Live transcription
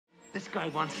This guy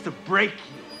wants to break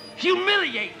you,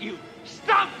 humiliate you,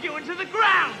 stomp you into the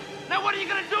ground. Now what are you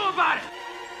gonna do about it?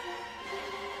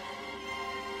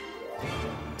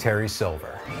 Terry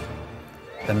Silver,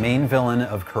 the main villain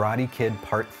of Karate Kid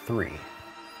Part 3.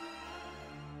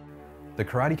 The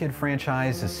Karate Kid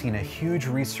franchise has seen a huge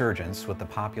resurgence with the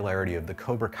popularity of the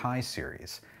Cobra Kai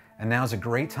series, and now's a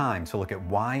great time to look at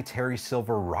why Terry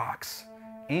Silver rocks,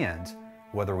 and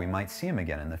whether we might see him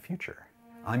again in the future.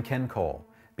 I'm Ken Cole.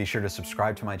 Be sure to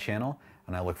subscribe to my channel,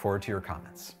 and I look forward to your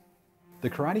comments. The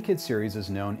Karate Kid series is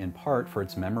known in part for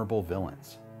its memorable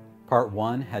villains. Part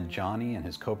 1 had Johnny and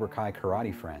his Cobra Kai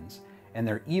karate friends, and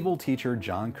their evil teacher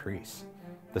John Kreese.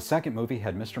 The second movie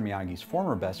had Mr. Miyagi's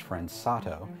former best friend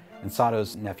Sato, and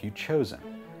Sato's nephew Chozen.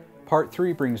 Part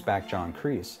 3 brings back John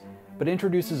Kreese, but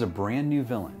introduces a brand new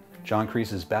villain, John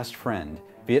Kreese's best friend,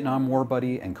 Vietnam War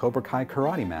buddy and Cobra Kai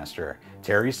karate master,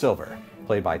 Terry Silver,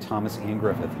 played by Thomas Ian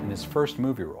Griffith in his first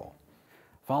movie role.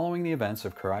 Following the events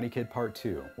of Karate Kid Part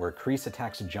 2, where Kreese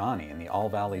attacks Johnny in the All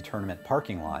Valley Tournament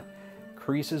parking lot,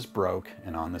 Kreese is broke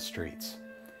and on the streets.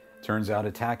 Turns out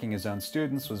attacking his own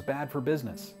students was bad for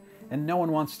business, and no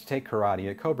one wants to take karate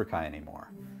at Cobra Kai anymore.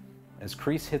 As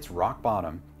Kreese hits rock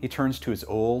bottom, he turns to his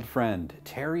old friend,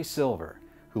 Terry Silver,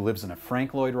 who lives in a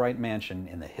Frank Lloyd Wright mansion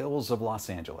in the hills of Los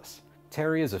Angeles.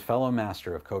 Terry is a fellow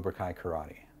master of Cobra Kai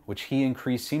karate, which he and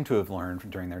Kreese seem to have learned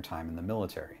during their time in the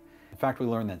military. In fact, we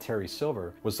learned that Terry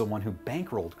Silver was the one who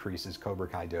bankrolled Kreese's Cobra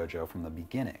Kai dojo from the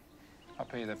beginning. I'll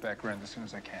pay you that back rent as soon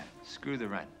as I can. Screw the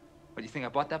rent. What, do you think I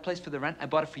bought that place for the rent? I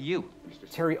bought it for you.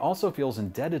 Terry also feels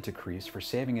indebted to Kreese for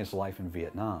saving his life in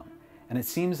Vietnam, and it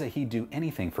seems that he'd do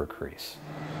anything for Kreese.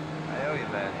 I owe you,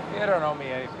 man. You don't owe me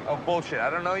anything. Oh, bullshit. I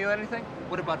don't owe you anything?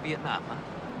 What about Vietnam, huh?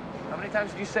 How many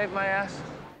times did you save my ass?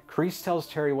 Kreese tells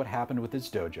Terry what happened with his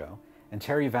dojo, and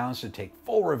Terry vows to take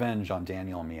full revenge on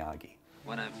Daniel and Miyagi.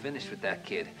 When I'm finished with that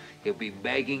kid, he'll be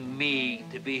begging me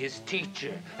to be his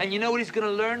teacher. And you know what he's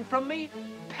gonna learn from me?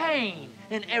 Pain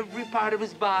in every part of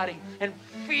his body and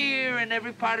fear in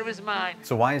every part of his mind.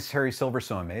 So why is Terry Silver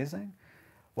so amazing?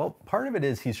 Well, part of it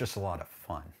is he's just a lot of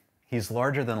fun. He's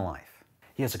larger than life.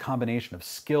 He has a combination of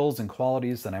skills and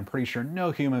qualities that I'm pretty sure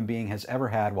no human being has ever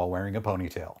had while wearing a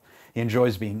ponytail. He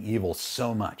enjoys being evil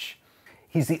so much.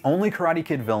 He's the only Karate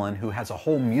Kid villain who has a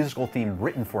whole musical theme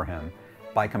written for him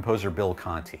by composer Bill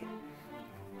Conti.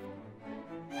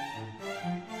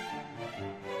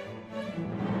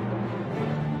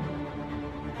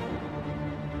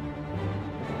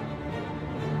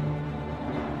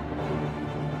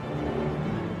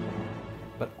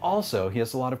 But also, he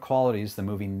has a lot of qualities the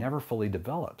movie never fully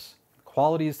develops.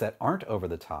 Qualities that aren't over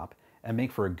the top and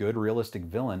make for a good, realistic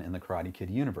villain in the Karate Kid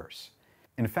universe.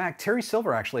 In fact, Terry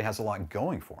Silver actually has a lot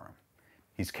going for him.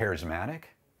 He's charismatic,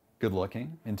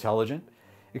 good-looking, intelligent,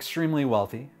 extremely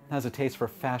wealthy, has a taste for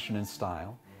fashion and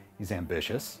style. He's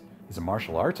ambitious. He's a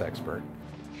martial arts expert.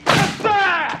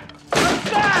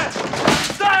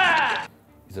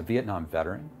 He's a Vietnam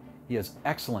veteran. He has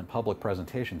excellent public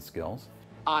presentation skills.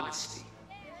 Honesty,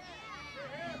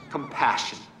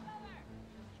 compassion,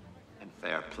 and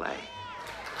fair play.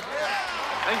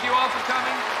 Thank you all for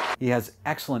coming. He has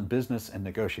excellent business and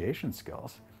negotiation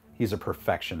skills. He's a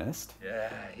perfectionist.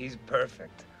 Yeah, he's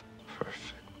perfect.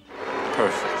 Perfect.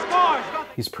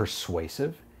 He's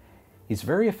persuasive. He's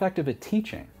very effective at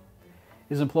teaching.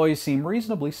 His employees seem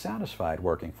reasonably satisfied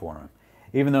working for him,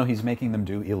 even though he's making them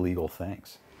do illegal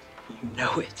things. You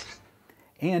know it.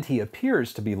 And he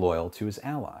appears to be loyal to his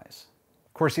allies.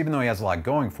 Of course, even though he has a lot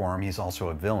going for him, he's also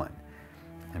a villain.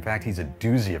 In fact, he's a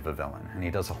doozy of a villain, and he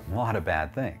does a lot of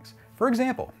bad things. For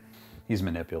example, he's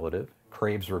manipulative,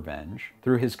 craves revenge.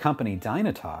 Through his company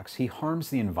Dynatox, he harms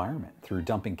the environment through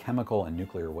dumping chemical and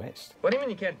nuclear waste. What do you mean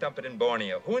you can't dump it in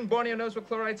Borneo? Who in Borneo knows what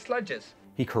chloride sludge is?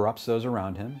 He corrupts those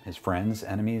around him, his friends,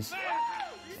 enemies,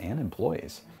 and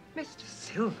employees. Mr.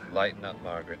 Silver. Lighten up,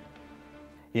 Margaret.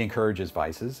 He encourages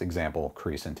vices, example,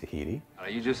 Kreese and Tahiti.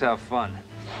 You just have fun.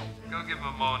 Go give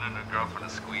Mamone and her girlfriend a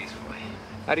squeeze for me.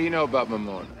 How do you know about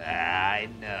Mamone? I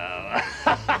know.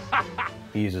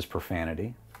 He uses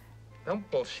profanity.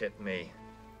 Don't bullshit me.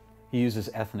 He uses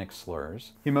ethnic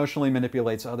slurs. He emotionally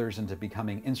manipulates others into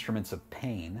becoming instruments of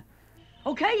pain.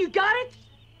 Okay, you got it?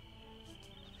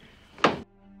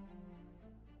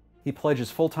 He pledges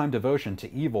full-time devotion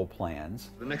to evil plans.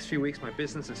 The next few weeks, my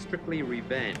business is strictly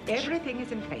revenge. Everything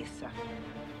is in place, sir.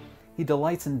 He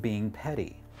delights in being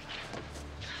petty.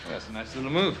 Well, that's a nice little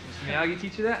move. Mr. Miyagi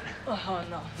teach you that? Oh,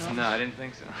 no. No, I didn't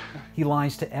think so. He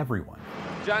lies to everyone.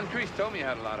 John Kreese told me you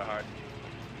had a lot of heart.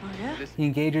 Oh, yeah? He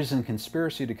engages in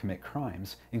conspiracy to commit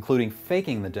crimes, including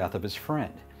faking the death of his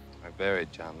friend. I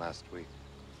buried John last week.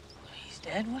 He's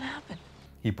dead? What happened?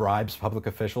 He bribes public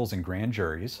officials and grand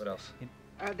juries. What else?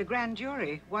 The grand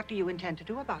jury, what do you intend to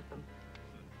do about them?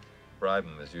 Bribe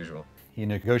him, as usual. He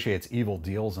negotiates evil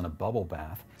deals in a bubble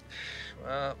bath.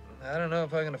 Well, I don't know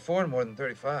if I can afford more than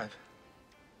 35.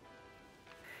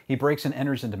 He breaks and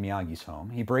enters into Miyagi's home.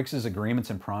 He breaks his agreements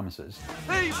and promises.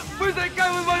 Hey, where's that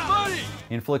guy with my money?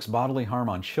 He inflicts bodily harm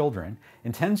on children,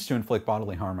 intends to inflict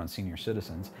bodily harm on senior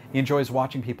citizens. He enjoys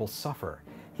watching people suffer.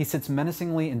 He sits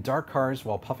menacingly in dark cars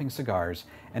while puffing cigars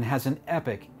and has an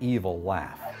epic evil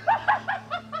laugh.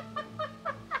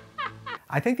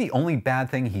 I think the only bad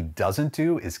thing he doesn't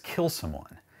do is kill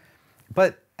someone.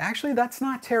 But actually, that's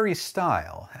not Terry's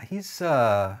style. He's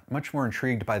much more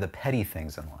intrigued by the petty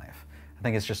things in life. I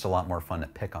think it's just a lot more fun to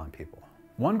pick on people.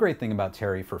 One great thing about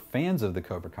Terry for fans of the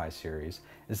Cobra Kai series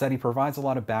is that he provides a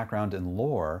lot of background and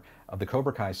lore of the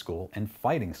Cobra Kai school and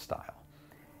fighting style.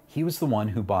 He was the one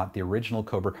who bought the original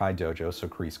Cobra Kai dojo so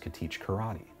Kreese could teach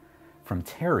karate. From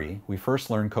Terry, we first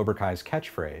learned Cobra Kai's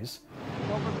catchphrase,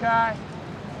 Cobra Kai.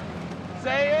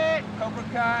 Say it! Cobra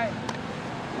Kai.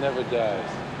 Never dies.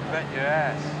 Bet your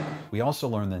ass. We also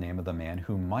learned the name of the man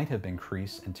who might have been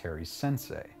Kreese and Terry's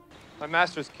sensei. My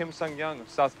master is Kim Sung-young of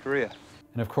South Korea.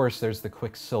 And of course, there's the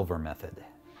Quicksilver method.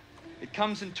 It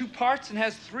comes in 2 parts and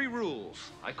has 3 rules.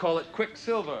 I call it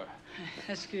Quicksilver.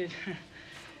 That's good.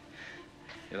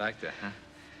 You like that, huh?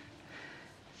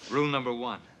 Rule number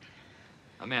 1.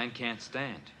 A man can't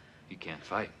stand. He can't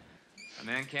fight. A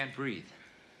man can't breathe.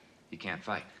 He can't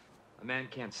fight. A man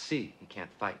can't see. He can't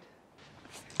fight.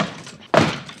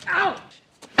 Ow!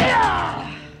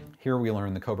 Here we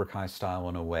learn the Cobra Kai style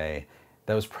in a way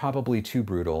that was probably too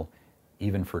brutal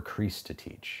even for Kreese to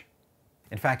teach.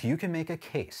 In fact, you can make a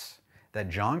case that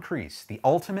John Kreese, the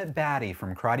ultimate baddie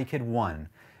from Karate Kid 1,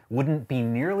 wouldn't be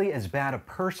nearly as bad a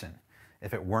person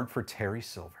if it weren't for Terry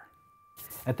Silver.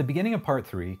 At the beginning of part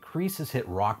 3, Kreese has hit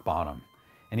rock bottom,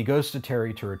 and he goes to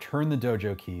Terry to return the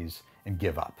dojo keys and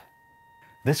give up.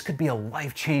 This could be a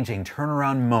life-changing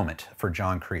turnaround moment for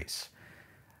John Kreese.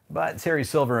 But Terry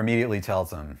Silver immediately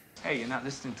tells him, Hey, you're not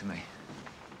listening to me.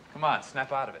 Come on,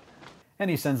 snap out of it. and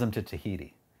he sends him to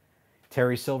Tahiti.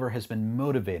 Terry Silver has been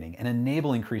motivating and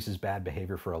enabling Kreese's bad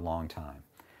behavior for a long time.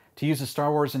 To use a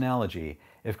Star Wars analogy,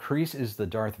 if Kreese is the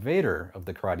Darth Vader of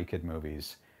the Karate Kid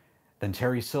movies, then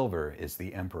Terry Silver is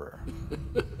the Emperor.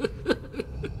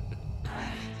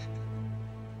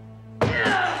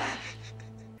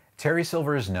 Terry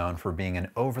Silver is known for being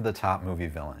an over-the-top movie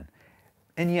villain.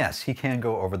 And yes, he can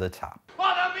go over the top.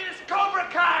 Oh, that means Cobra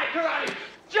Kai karate!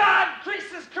 John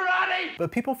Kreese's karate!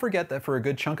 But people forget that for a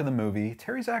good chunk of the movie,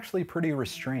 Terry's actually pretty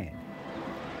restrained.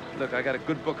 Look, I got a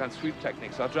good book on sweep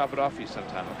techniques. I'll drop it off for you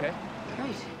sometime, okay?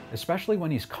 Great. Especially when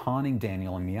he's conning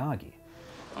Daniel and Miyagi.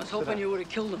 I was hoping you would have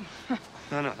killed him.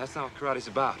 No, that's not what karate's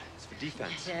about. It's for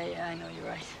defense. Yeah, I know, you're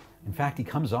right. In fact, he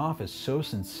comes off as so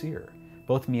sincere.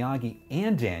 Both Miyagi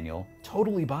and Daniel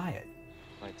totally buy it.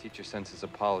 My teacher sends his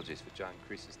apologies for John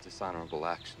Kreese's dishonorable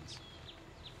actions.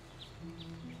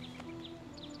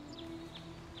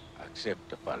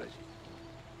 Accept apology.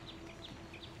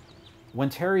 When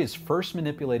Terry is first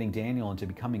manipulating Daniel into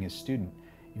becoming his student,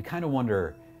 you kind of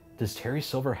wonder, does Terry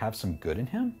Silver have some good in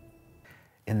him?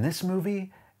 In this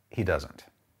movie, he doesn't.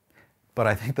 But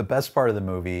I think the best part of the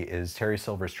movie is Terry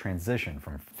Silver's transition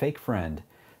from fake friend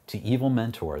to evil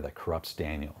mentor that corrupts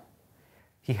Daniel.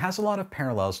 He has a lot of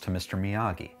parallels to Mr.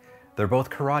 Miyagi. They're both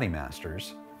karate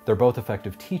masters. They're both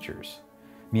effective teachers.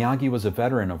 Miyagi was a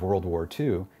veteran of World War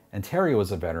II, and Terry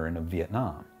was a veteran of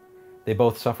Vietnam. They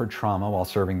both suffered trauma while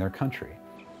serving their country.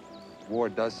 War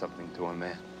does something to a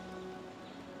man.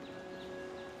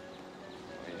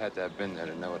 You had to have been there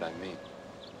to know what I mean.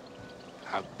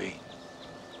 Have been.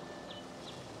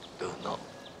 Do know.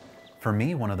 For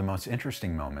me, one of the most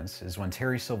interesting moments is when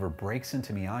Terry Silver breaks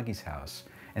into Miyagi's house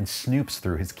and snoops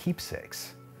through his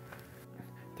keepsakes.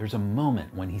 There's a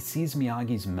moment when he sees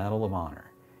Miyagi's Medal of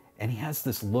Honor, and he has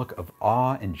this look of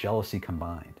awe and jealousy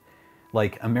combined.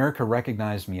 Like America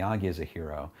recognized Miyagi as a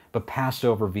hero, but passed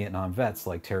over Vietnam vets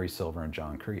like Terry Silver and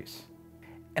John Kreese.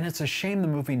 And it's a shame the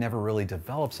movie never really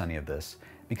develops any of this,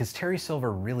 because Terry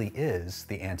Silver really is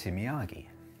the anti-Miyagi.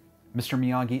 Mr.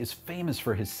 Miyagi is famous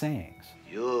for his sayings.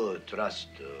 You trust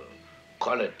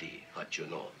quality, what you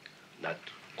know, not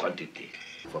quantity.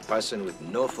 For a person with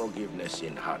no forgiveness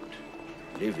in heart,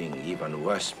 living even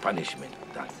worse punishment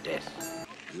than death.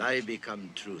 Lie become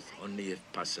truth only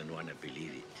if person wanna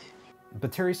believe it.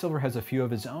 But Terry Silver has a few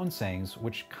of his own sayings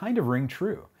which kind of ring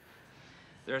true.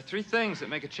 There are 3 things that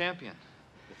make a champion.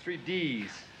 The 3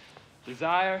 Ds.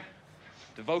 Desire,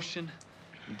 devotion,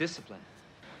 and discipline.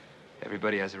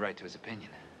 Everybody has a right to his opinion.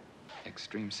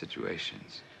 Extreme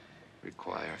situations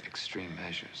require extreme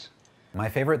measures. My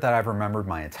favorite that I've remembered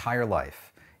my entire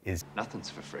life is Nothing's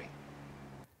for free.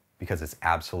 because it's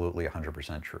absolutely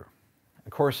 100% true.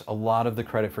 Of course, a lot of the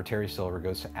credit for Terry Silver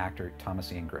goes to actor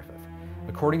Thomas Ian Griffith.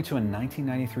 According to a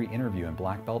 1993 interview in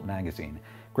Black Belt magazine,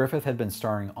 Griffith had been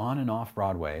starring on and off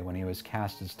Broadway when he was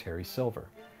cast as Terry Silver,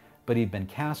 but he'd been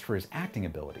cast for his acting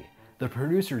ability. The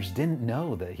producers didn't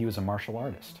know that he was a martial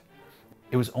artist.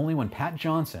 It was only when Pat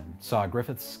Johnson saw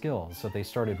Griffith's skills that they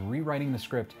started rewriting the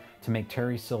script to make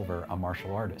Terry Silver a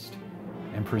martial artist,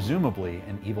 and presumably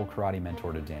an evil karate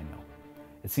mentor to Daniel.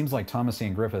 It seems like Thomas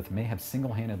Ian Griffith may have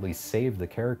single-handedly saved the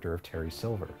character of Terry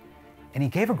Silver. And he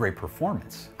gave a great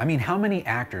performance. I mean, how many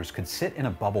actors could sit in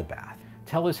a bubble bath,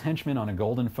 tell his henchman on a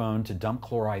golden phone to dump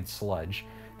chloride sludge,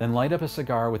 then light up a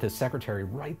cigar with his secretary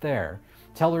right there,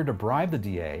 tell her to bribe the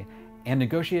DA, and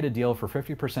negotiate a deal for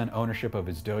 50% ownership of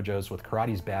his dojos with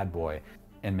karate's bad boy,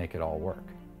 and make it all work?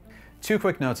 Two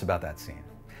quick notes about that scene.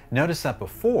 Notice that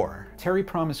before, Terry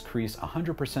promised Kreese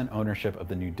 100% ownership of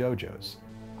the new dojos.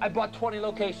 I bought 20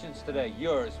 locations today.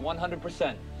 Yours,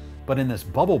 100%. But in this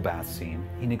bubble bath scene,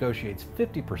 he negotiates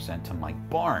 50% to Mike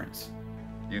Barnes.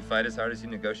 You fight as hard as you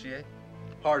negotiate?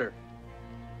 Harder.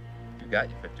 You got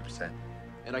your 50%.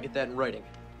 And I get that in writing.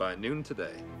 By noon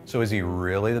today. So is he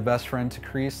really the best friend to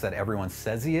Kreese that everyone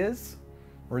says he is?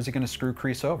 Or is he going to screw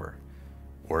Kreese over?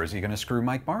 Or is he going to screw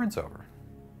Mike Barnes over?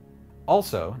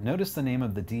 Also, notice the name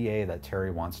of the DA that Terry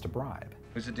wants to bribe.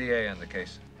 Who's the DA on the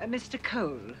case? Mr.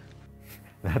 Cole.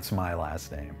 That's my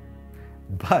last name.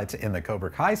 But in the Cobra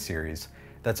Kai series,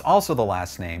 that's also the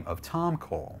last name of Tom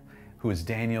Cole, who is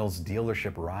Daniel's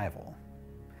dealership rival.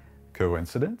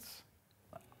 Coincidence?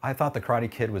 I thought The Karate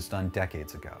Kid was done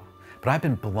decades ago, but I've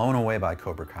been blown away by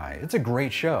Cobra Kai. It's a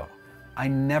great show. I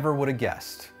never would have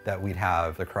guessed that we'd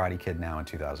have The Karate Kid now in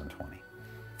 2020.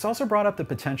 It's also brought up the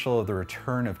potential of the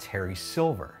return of Terry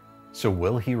Silver. So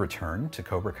will he return to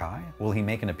Cobra Kai? Will he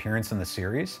make an appearance in the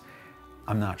series?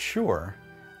 I'm not sure,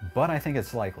 but I think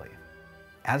it's likely.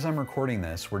 As I'm recording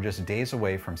this, we're just days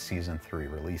away from season 3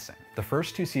 releasing. The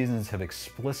first 2 seasons have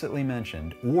explicitly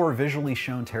mentioned or visually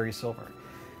shown Terry Silver.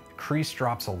 Kreese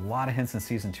drops a lot of hints in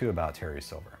season 2 about Terry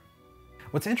Silver.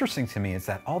 What's interesting to me is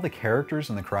that all the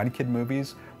characters in the Karate Kid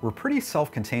movies were pretty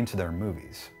self-contained to their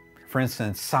movies. For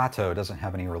instance, Sato doesn't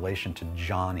have any relation to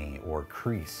Johnny or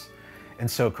Kreese. And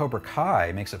so Cobra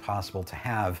Kai makes it possible to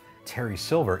have Terry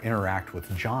Silver interact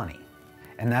with Johnny.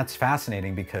 And that's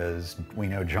fascinating because we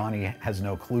know Johnny has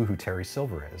no clue who Terry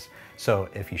Silver is. So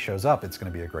if he shows up, it's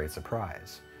going to be a great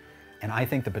surprise. And I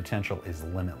think the potential is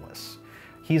limitless.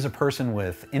 He's a person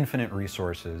with infinite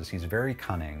resources, he's very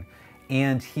cunning,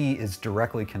 and he is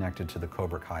directly connected to the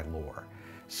Cobra Kai lore.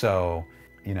 So,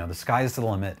 you know, the sky's the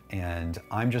limit, and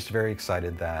I'm just very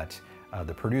excited that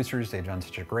the producers, they've done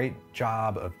such a great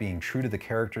job of being true to the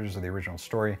characters of the original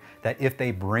story, that if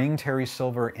they bring Terry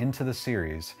Silver into the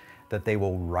series, that they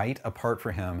will write a part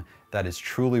for him that is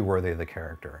truly worthy of the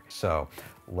character. So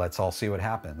let's all see what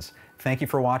happens. Thank you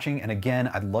for watching, and again,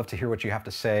 I'd love to hear what you have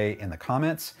to say in the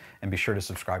comments, and be sure to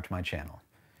subscribe to my channel.